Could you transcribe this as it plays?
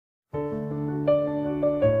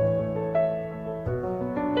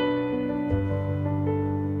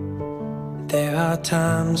are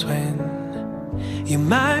times when you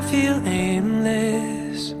might feel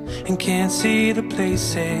aimless and can't see the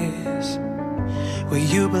places where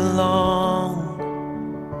you belong,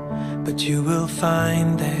 but you will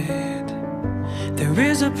find that there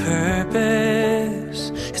is a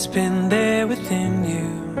purpose. It's been there within you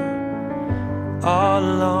all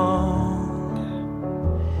along,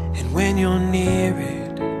 and when you're near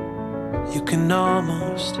it, you can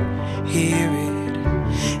almost hear it.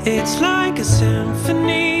 It's like a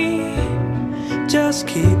symphony. Just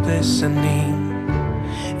keep listening,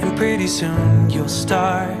 and pretty soon you'll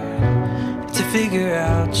start to figure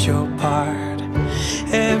out your part.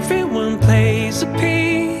 Everyone plays a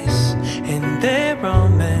piece, and there are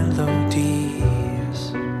melodies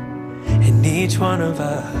in each one of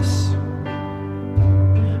us.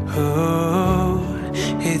 Oh,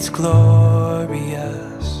 it's glorious.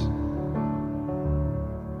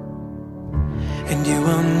 And you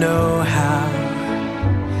will know how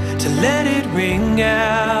to let it ring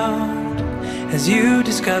out as you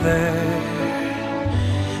discover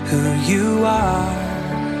who you are.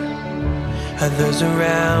 Others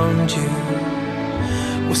around you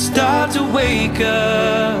will start to wake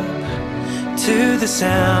up to the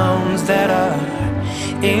sounds that are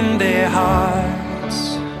in their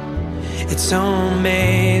hearts. It's so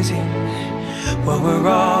amazing what we're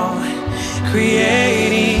all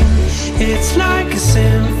creating. It's like a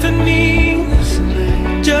symphony.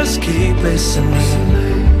 Just keep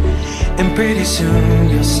listening, and pretty soon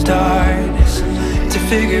you'll start to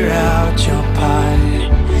figure out your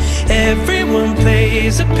part. Everyone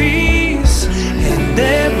plays a piece, and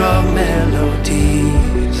there are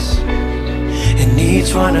melodies in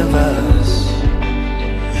each one of us.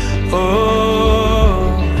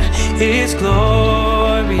 Oh, it's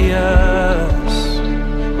glorious.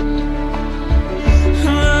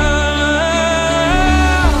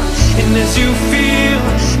 And as you feel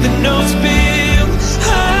the notes build,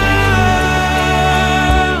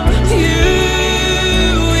 you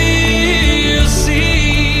will see.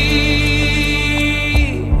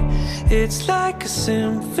 It's like a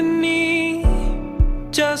symphony.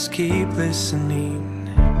 Just keep listening,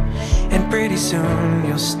 and pretty soon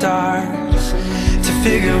you'll start to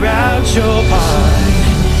figure out your part.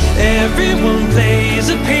 Everyone plays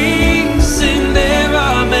a piece, and there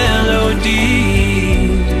are melodies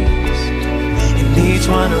in each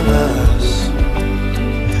one of us.